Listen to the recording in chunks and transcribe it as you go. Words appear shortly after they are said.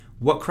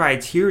what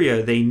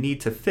criteria they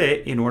need to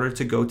fit in order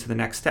to go to the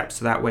next step.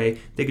 So that way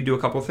they could do a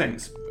couple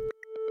things.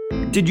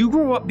 Did you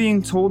grow up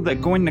being told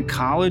that going to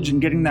college and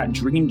getting that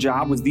dream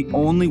job was the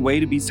only way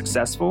to be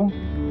successful?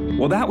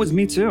 Well, that was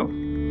me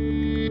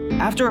too.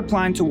 After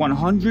applying to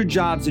 100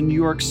 jobs in New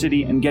York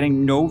City and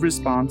getting no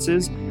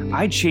responses,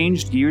 I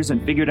changed gears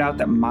and figured out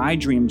that my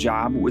dream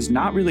job was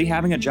not really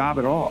having a job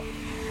at all.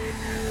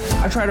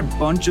 I tried a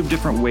bunch of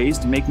different ways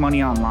to make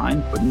money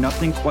online, but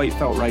nothing quite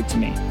felt right to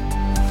me.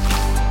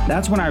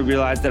 That's when I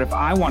realized that if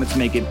I wanted to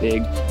make it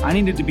big, I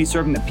needed to be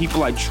serving the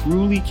people I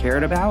truly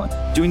cared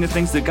about, doing the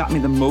things that got me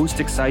the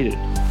most excited.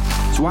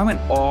 So I went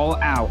all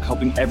out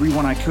helping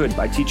everyone I could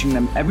by teaching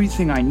them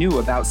everything I knew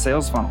about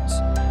sales funnels.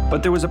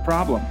 But there was a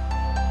problem.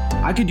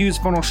 I could use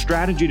funnel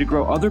strategy to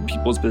grow other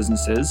people's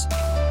businesses,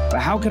 but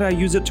how could I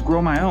use it to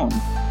grow my own?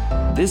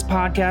 This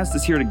podcast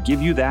is here to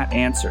give you that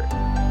answer.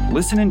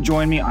 Listen and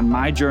join me on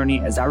my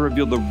journey as I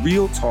reveal the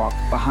real talk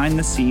behind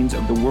the scenes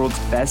of the world's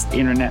best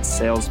internet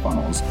sales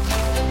funnels.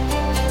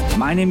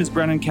 My name is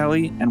Brennan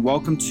Kelly, and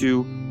welcome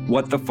to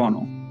What the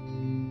Funnel.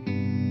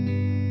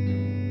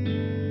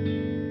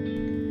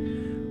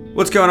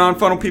 What's going on,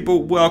 funnel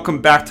people?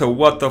 Welcome back to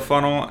What the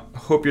Funnel.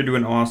 Hope you're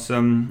doing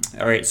awesome.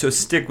 All right, so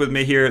stick with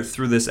me here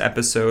through this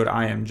episode.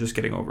 I am just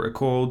getting over a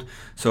cold,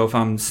 so if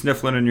I'm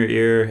sniffling in your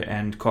ear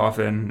and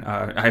coughing,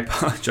 I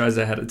apologize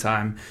ahead of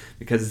time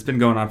because it's been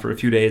going on for a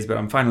few days, but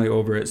I'm finally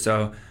over it,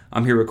 so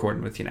I'm here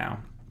recording with you now.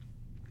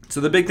 So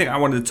the big thing I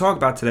wanted to talk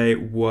about today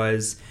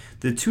was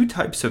the two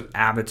types of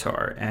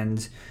avatar.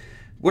 And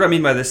what I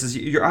mean by this is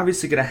you're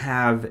obviously going to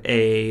have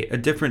a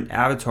different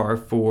avatar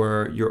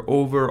for your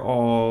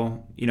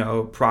overall,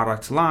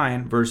 product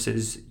line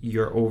versus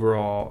your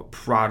overall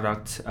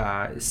product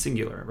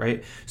singular,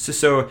 right?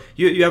 So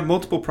you have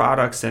multiple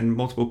products and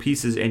multiple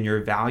pieces in your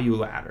value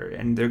ladder,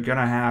 and they're going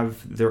to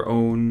have their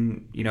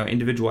own,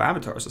 individual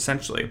avatars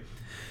essentially.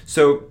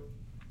 So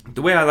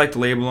the way I like to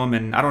label them,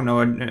 and I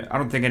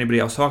don't think anybody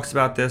else talks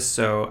about this,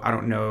 so I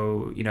don't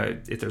know,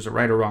 if there's a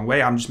right or wrong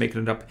way. I'm just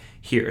making it up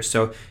here.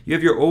 So you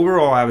have your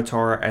overall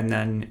avatar, and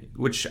then,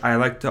 which I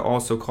like to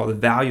also call the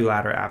value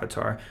ladder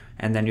avatar,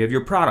 and then you have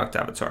your product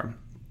avatar.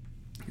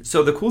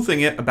 So the cool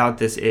thing about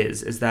this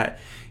is that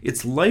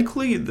it's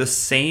likely the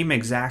same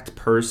exact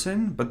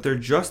person, but they're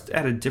just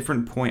at a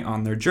different point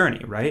on their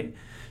journey, right?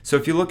 So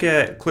if you look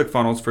at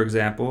ClickFunnels, for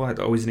example, it's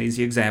always an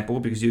easy example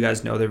because you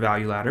guys know their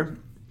value ladder.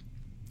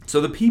 So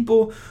the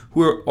people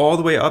who are all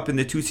the way up in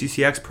the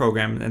 2CCX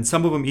program, and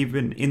some of them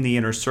even in the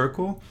inner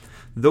circle,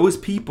 those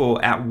people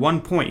at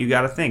one point, you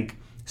got to think,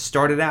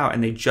 started out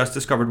and they just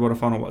discovered what a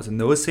funnel was. And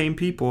those same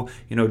people,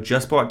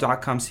 just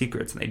bought .com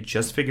secrets and they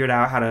just figured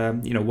out how to,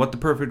 what the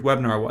perfect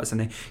webinar was.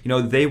 And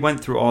they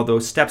went through all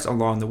those steps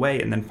along the way,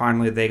 and then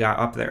finally they got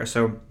up there.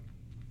 So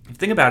if you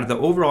think about it, the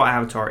overall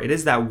avatar, it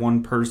is that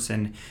one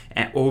person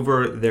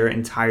over their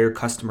entire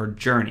customer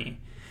journey.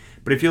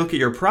 But if you look at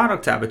your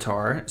product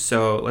avatar,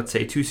 so let's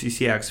say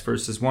 2CCX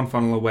versus One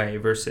Funnel Away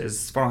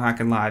versus Funnel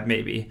Hacking Live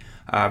maybe,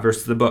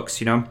 versus the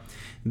books,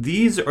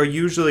 these are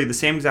usually the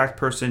same exact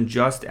person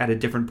just at a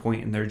different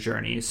point in their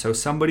journey. So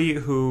somebody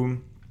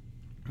who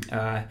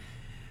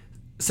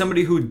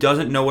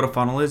doesn't know what a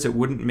funnel is, it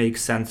wouldn't make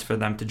sense for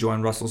them to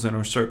join Russell's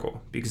Inner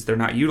Circle because they're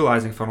not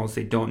utilizing funnels.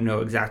 They don't know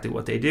exactly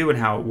what they do and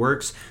how it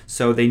works.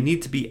 So they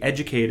need to be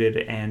educated,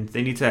 and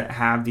they need to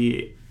have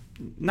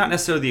not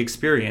necessarily the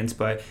experience,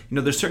 but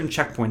there's certain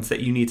checkpoints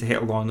that you need to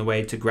hit along the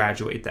way to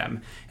graduate them.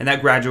 And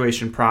that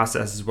graduation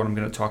process is what I'm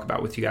going to talk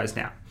about with you guys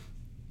now.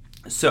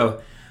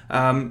 So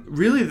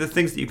really the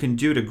things that you can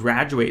do to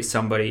graduate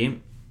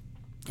somebody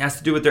has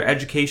to do with their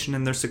education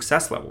and their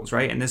success levels,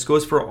 right? And this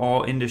goes for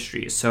all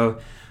industries. So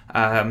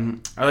I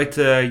like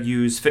to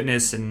use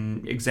fitness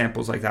and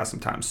examples like that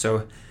sometimes.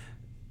 So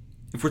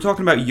if we're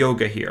talking about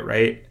yoga here,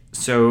 right?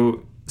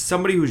 So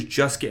somebody who's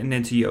just getting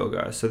into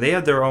yoga, so they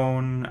have their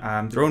own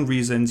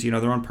reasons,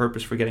 their own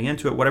purpose for getting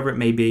into it, whatever it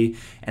may be,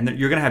 and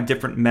you're going to have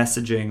different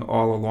messaging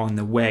all along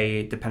the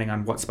way depending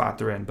on what spot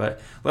they're in.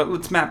 But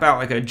let's map out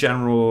like a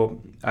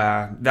general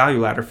value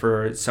ladder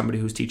for somebody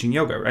who's teaching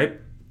yoga, right?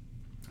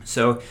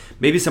 So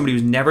maybe somebody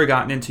who's never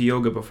gotten into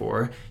yoga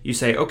before, you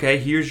say, okay,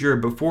 here's your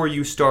before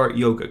you start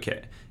yoga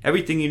kit.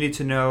 Everything you need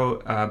to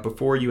know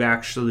before you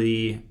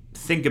actually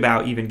think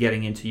about even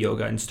getting into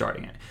yoga and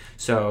starting it.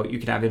 So you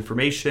can have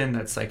information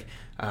that's like,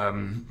 how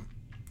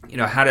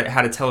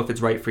to tell if it's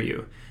right for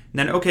you. And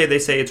then, okay, they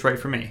say it's right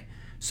for me.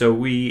 So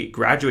we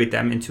graduate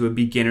them into a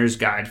beginner's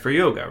guide for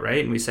yoga,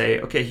 right? And we say,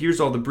 okay,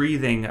 here's all the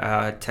breathing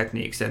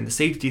techniques and the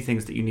safety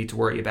things that you need to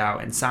worry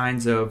about and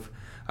signs of,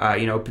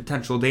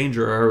 potential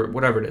danger or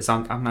whatever it is.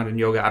 I'm not in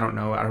yoga. I don't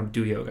know. I don't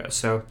do yoga.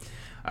 So,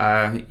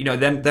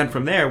 then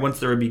from there, once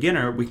they're a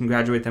beginner, we can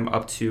graduate them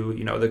up to,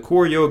 the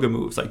core yoga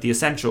moves, like the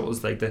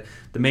essentials, like the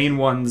main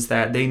ones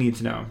that they need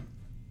to know.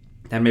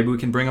 Then maybe we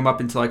can bring them up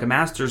into like a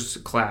master's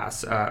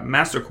class,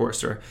 master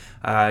course, or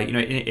an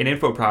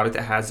info product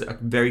that has a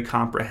very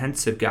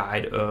comprehensive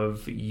guide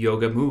of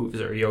yoga moves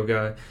or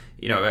yoga,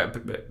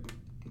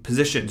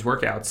 positions,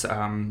 workouts,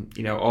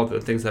 all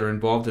the things that are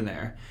involved in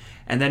there.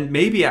 And then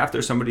maybe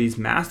after somebody's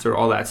mastered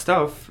all that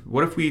stuff,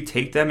 what if we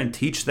take them and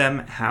teach them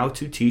how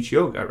to teach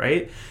yoga,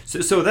 right?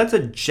 So that's a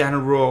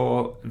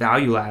general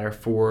value ladder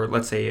for,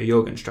 let's say, a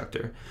yoga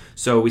instructor.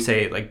 So we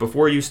say, like,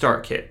 before you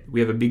start kit, we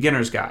have a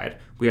beginner's guide.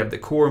 We have the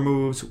core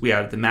moves. We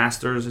have the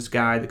master's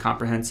guide, the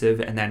comprehensive,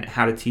 and then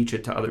how to teach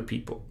it to other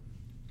people.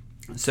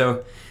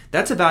 So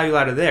that's a value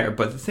ladder there.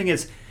 But the thing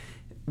is,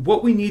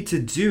 what we need to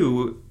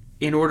do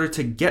in order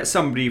to get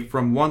somebody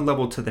from one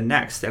level to the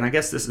next, and I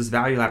guess this is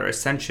value ladder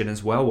ascension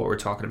as well, what we're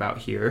talking about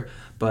here,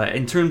 but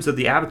in terms of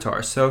the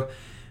avatar. So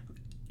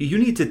you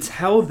need to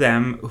tell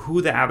them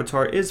who the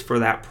avatar is for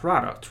that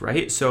product,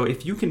 right? So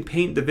if you can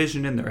paint the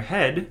vision in their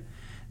head,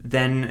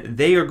 then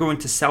they are going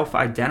to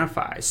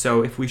self-identify.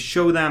 So if we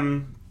show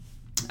them,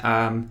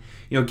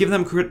 give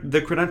them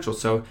the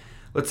credentials. So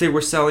let's say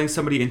we're selling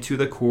somebody into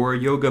the core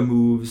yoga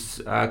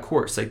moves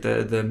course, like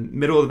the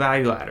middle of the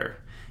value ladder.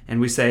 And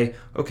we say,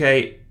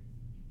 okay,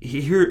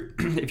 here,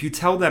 if you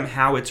tell them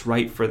how it's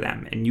right for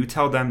them and you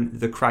tell them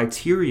the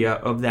criteria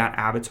of that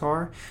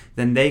avatar,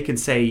 then they can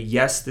say,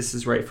 yes, this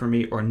is right for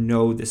me, or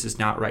no, this is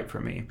not right for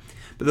me.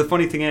 But the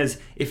funny thing is,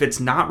 if it's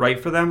not right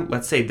for them,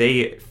 let's say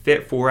they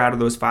fit 4 out of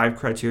those 5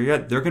 criteria,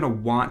 they're going to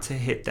want to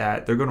hit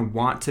that. They're going to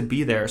want to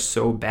be there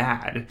so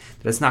bad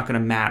that it's not going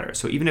to matter.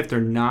 So even if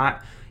they're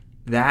not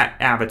that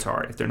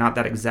avatar, if they're not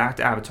that exact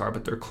avatar,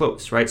 but they're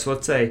close, right? So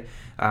let's say,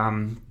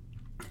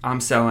 I'm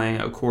selling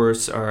a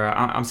course, or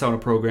I'm selling a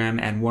program,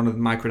 and one of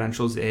my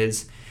credentials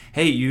is,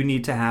 hey, you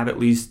need to have at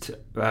least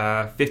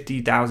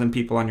 50,000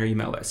 people on your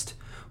email list.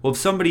 Well, if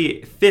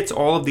somebody fits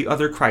all of the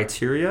other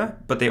criteria,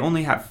 but they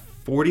only have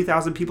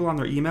 40,000 people on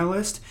their email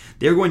list,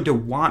 they're going to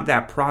want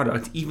that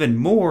product even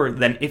more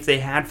than if they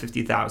had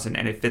 50,000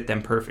 and it fit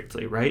them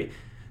perfectly, right?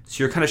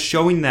 So you're kind of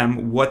showing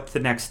them what the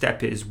next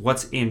step is,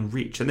 what's in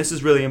reach. And this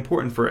is really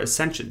important for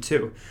ascension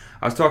too.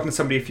 I was talking to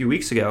somebody a few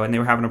weeks ago, and they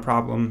were having a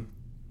problem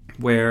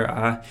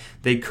where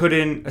they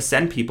couldn't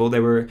ascend people. They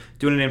were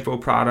doing an info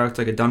product,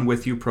 like a done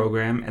with you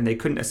program, and they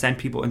couldn't ascend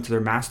people into their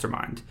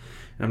mastermind.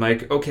 And I'm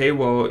like, okay,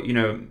 well,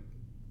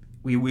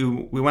 we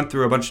went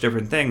through a bunch of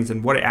different things,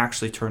 and what it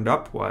actually turned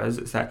up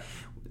is that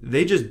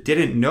they just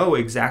didn't know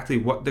exactly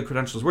what the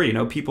credentials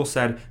were. People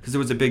said, because it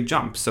was a big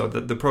jump. So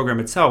the program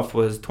itself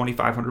was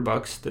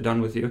 $2,500, the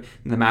done with you,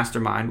 and the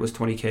mastermind was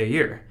 $20K a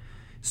year.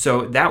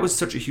 So that was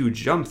such a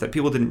huge jump that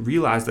people didn't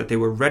realize that they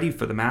were ready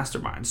for the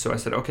mastermind. So I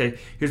said, okay,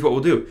 here's what we'll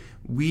do.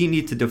 We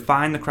need to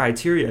define the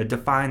criteria,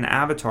 define the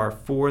avatar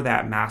for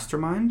that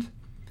mastermind,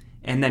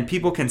 and then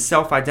people can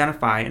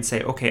self-identify and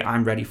say, okay,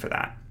 I'm ready for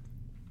that.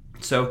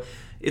 So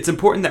it's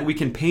important that we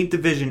can paint the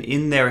vision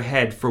in their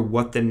head for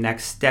what the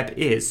next step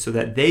is so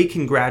that they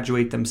can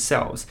graduate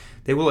themselves.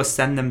 They will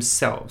ascend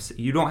themselves.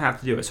 You don't have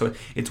to do it. So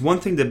it's one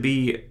thing to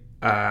be,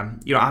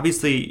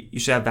 obviously you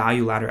should have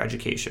value ladder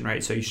education,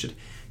 right? So you should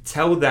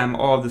tell them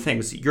all of the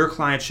things. Your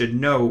client should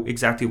know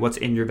exactly what's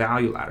in your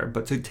value ladder.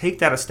 But to take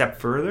that a step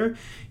further,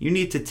 you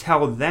need to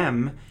tell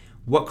them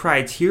what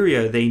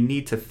criteria they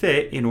need to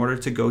fit in order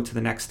to go to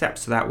the next step.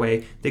 So that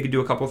way they could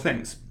do a couple of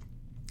things.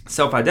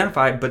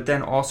 Self-identify, but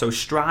then also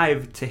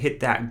strive to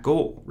hit that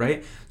goal,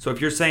 right? So if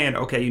you're saying,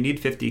 okay, you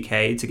need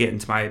 50K to get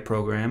into my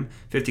program,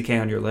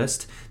 50K on your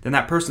list, then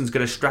that person's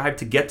going to strive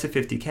to get to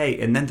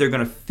 50K, and then they're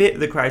going to fit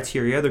the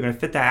criteria, they're going to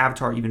fit that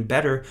avatar even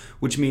better,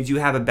 which means you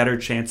have a better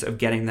chance of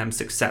getting them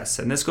success.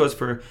 And this goes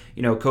for,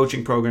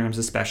 coaching programs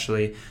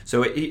especially.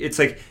 So it's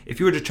like,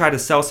 if you were to try to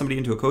sell somebody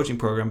into a coaching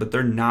program, but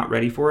they're not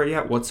ready for it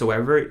yet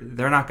whatsoever,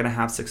 they're not going to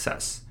have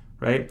success,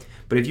 right?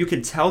 But if you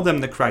can tell them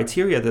the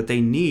criteria that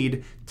they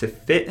need to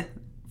fit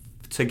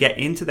to get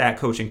into that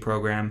coaching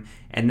program,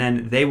 and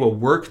then they will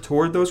work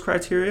toward those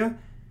criteria,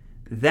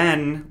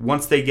 then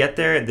once they get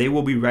there, they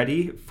will be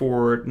ready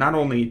for not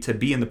only to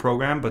be in the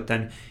program, but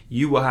then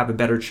you will have a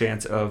better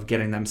chance of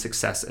getting them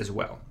success as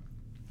well.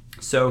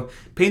 So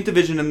paint the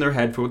vision in their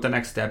head for what the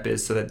next step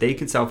is so that they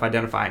can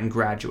self-identify and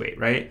graduate,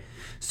 right?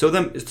 So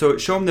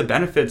show them the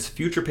benefits,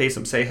 future pace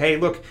them, say, hey,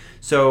 look,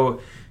 so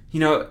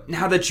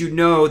now that you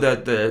know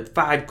the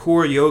 5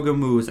 core yoga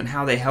moves and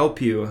how they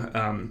help you,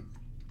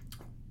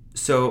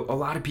 so a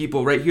lot of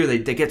people right here,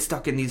 they get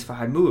stuck in these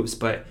 5 moves,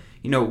 but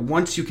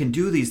once you can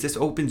do these, this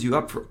opens you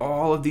up for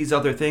all of these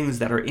other things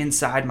that are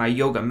inside my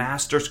Yoga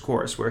Masters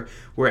course, where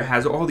it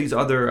has all these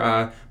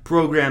other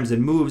programs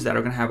and moves that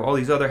are going to have all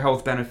these other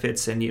health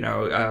benefits and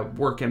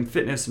work and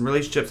fitness and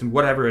relationships and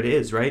whatever it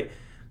is, right?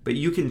 But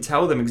you can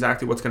tell them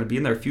exactly what's going to be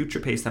in there, future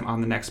pace them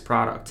on the next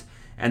product,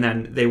 and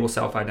then they will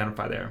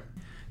self-identify there.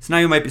 So now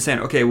you might be saying,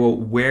 okay, well,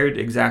 where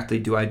exactly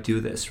do I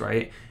do this,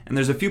 right? And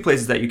there's a few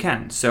places that you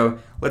can. So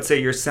let's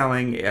say you're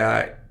selling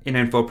an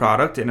info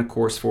product in a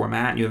course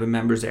format, and you have a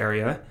members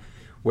area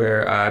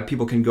where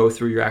people can go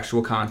through your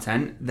actual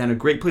content. Then a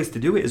great place to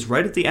do it is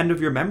right at the end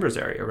of your members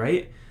area,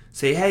 right?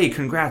 Say, hey,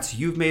 congrats,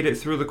 you've made it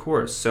through the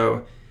course.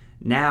 So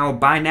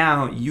by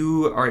now,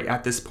 you are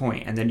at this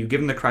point. And then you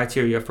give them the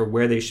criteria for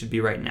where they should be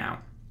right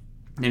now.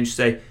 And then you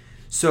say,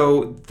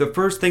 so the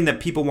first thing that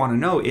people want to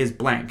know is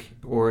blank,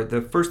 or the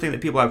first thing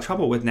that people have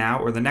trouble with now,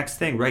 or the next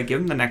thing, right?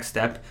 Give them the next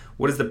step.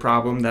 What is the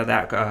problem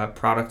that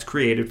product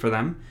created for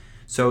them?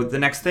 So the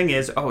next thing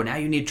is, oh, now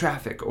you need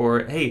traffic,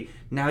 or hey,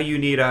 now you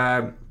need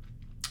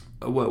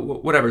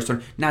whatever.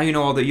 So now you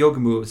know all the yoga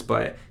moves,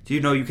 but do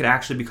you know you could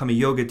actually become a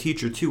yoga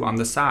teacher too on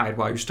the side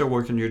while you're still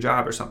working your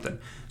job or something?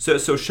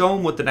 So show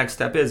them what the next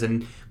step is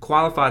and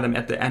qualify them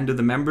at the end of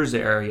the members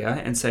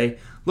area and say,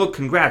 look,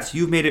 congrats,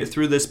 you've made it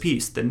through this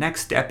piece. The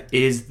next step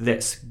is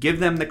this. Give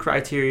them the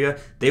criteria.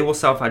 They will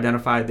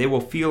self-identify. They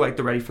will feel like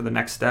they're ready for the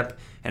next step.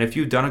 And if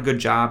you've done a good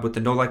job with the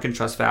know, like, and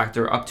trust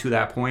factor up to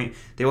that point,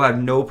 they will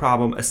have no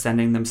problem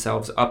ascending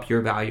themselves up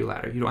your value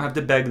ladder. You don't have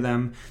to beg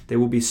them. They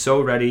will be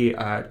so ready,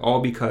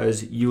 all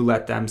because you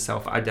let them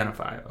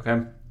self-identify,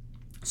 okay?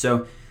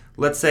 So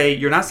let's say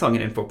you're not selling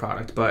an info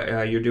product,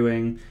 but you're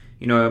doing,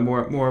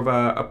 more of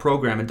a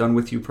program, a done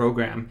with you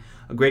program.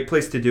 A great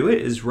place to do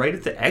it is right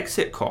at the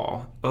exit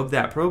call of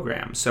that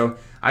program. So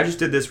I just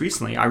did this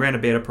recently. I ran a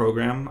beta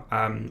program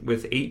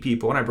with 8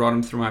 people, and I brought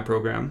them through my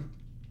program.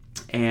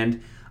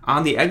 And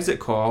on the exit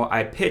call,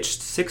 I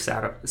pitched 6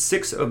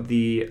 of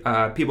the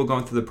people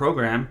going through the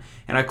program,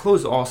 and I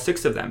closed all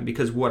 6 of them,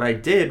 because what I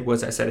did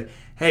was I said,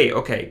 hey,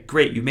 okay,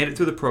 great, you made it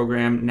through the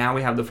program, now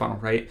we have the funnel,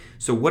 right?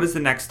 So what is the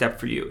next step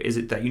for you? Is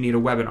it that you need a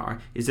webinar?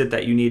 Is it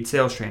that you need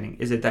sales training?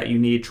 Is it that you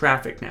need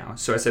traffic now?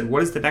 So I said,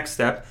 what is the next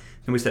step?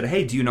 And we said,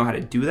 hey, do you know how to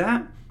do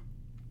that?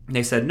 And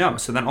they said no.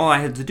 So then all I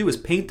had to do was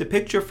paint the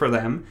picture for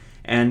them,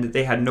 and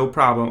they had no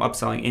problem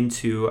upselling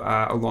into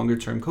a longer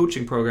term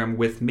coaching program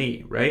with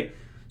me, right?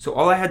 So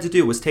all I had to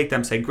do was take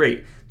them, say,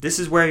 great, this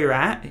is where you're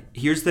at,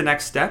 here's the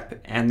next step,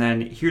 and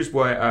then here's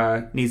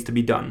what needs to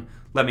be done.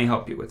 Let me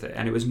help you with it.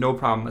 And it was no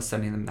problem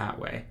sending them that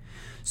way.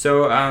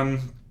 So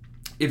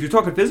if you're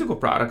talking physical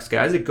products,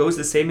 guys, it goes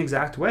the same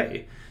exact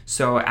way.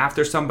 So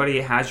after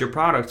somebody has your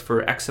product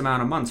for X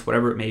amount of months,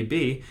 whatever it may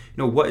be,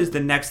 what is the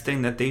next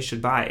thing that they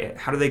should buy?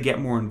 How do they get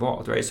more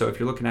involved, right? So if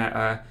you're looking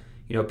at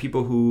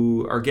people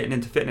who are getting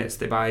into fitness,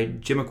 they buy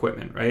gym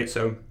equipment, right?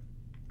 So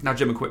not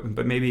gym equipment,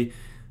 but maybe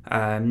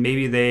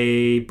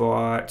they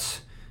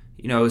bought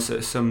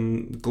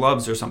some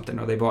gloves or something,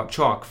 or they bought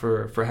chalk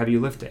for heavy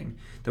lifting.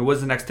 Then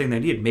what's the next thing they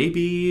need?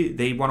 Maybe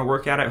they want to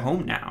work out at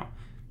home now.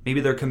 Maybe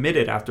they're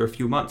committed after a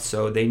few months,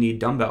 so they need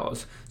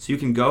dumbbells. So you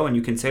can go and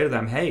you can say to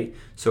them, hey,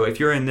 so if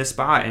you're in this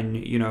spot and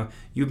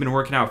you've been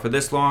working out for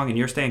this long and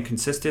you're staying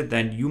consistent,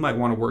 then you might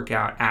want to work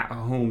out at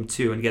home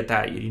too and get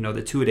that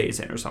the 2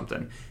 days in or something.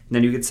 And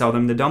then you could sell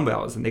them the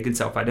dumbbells, and they can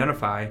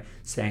self-identify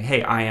saying,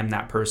 hey, I am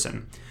that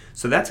person.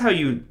 So that's how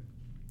you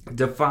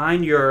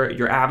define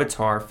your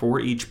avatar for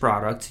each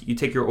product. You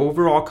take your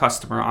overall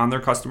customer on their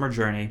customer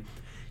journey,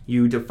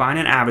 you define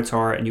an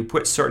avatar, and you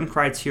put certain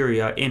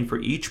criteria in for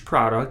each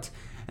product.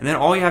 And then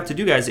all you have to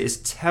do, guys, is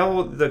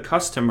tell the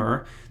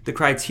customer the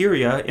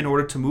criteria in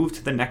order to move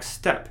to the next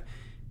step.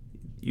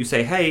 You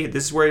say, hey,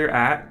 this is where you're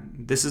at.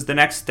 This is the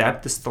next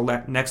step. This is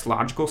the next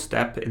logical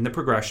step in the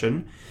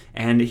progression.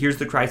 And here's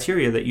the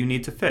criteria that you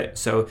need to fit.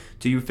 So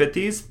do you fit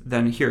these?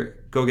 Then here,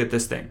 go get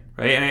this thing,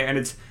 right? And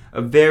it's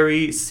a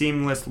very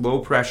seamless, low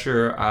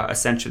pressure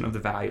ascension of the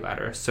value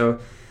ladder. So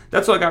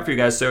that's all I got for you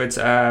guys. So it's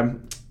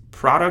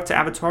product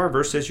avatar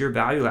versus your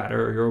value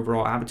ladder or your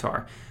overall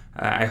avatar.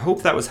 I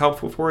hope that was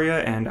helpful for you,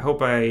 and I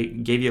hope I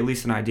gave you at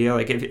least an idea.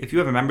 Like if you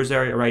have a members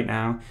area right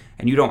now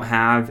and you don't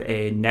have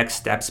a next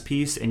steps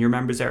piece in your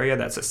members area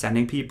that's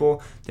ascending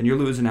people, then you're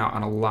losing out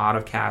on a lot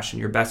of cash, and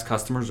your best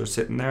customers are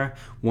sitting there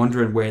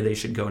wondering where they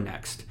should go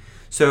next.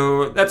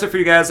 So that's it for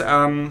you guys.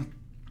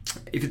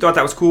 If you thought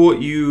that was cool,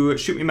 you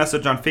shoot me a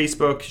message on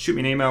Facebook, shoot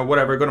me an email,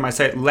 whatever. Go to my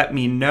site, let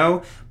me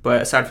know.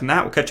 But aside from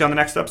that, we'll catch you on the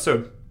next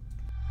episode.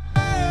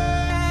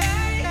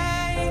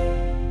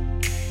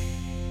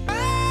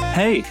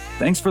 Hey,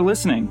 thanks for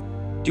listening.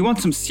 Do you want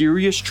some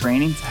serious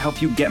training to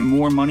help you get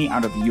more money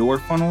out of your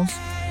funnels?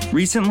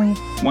 Recently,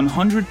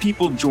 100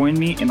 people joined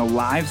me in a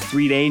live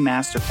 3-day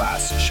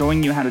masterclass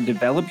showing you how to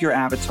develop your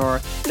avatar,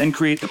 then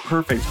create the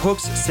perfect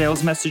hooks,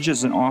 sales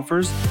messages, and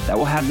offers that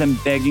will have them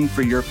begging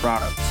for your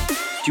product.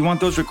 Do you want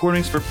those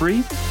recordings for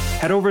free?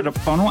 Head over to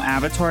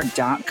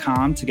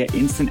funnelavatar.com to get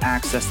instant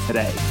access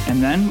today,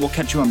 and then we'll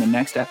catch you on the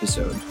next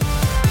episode.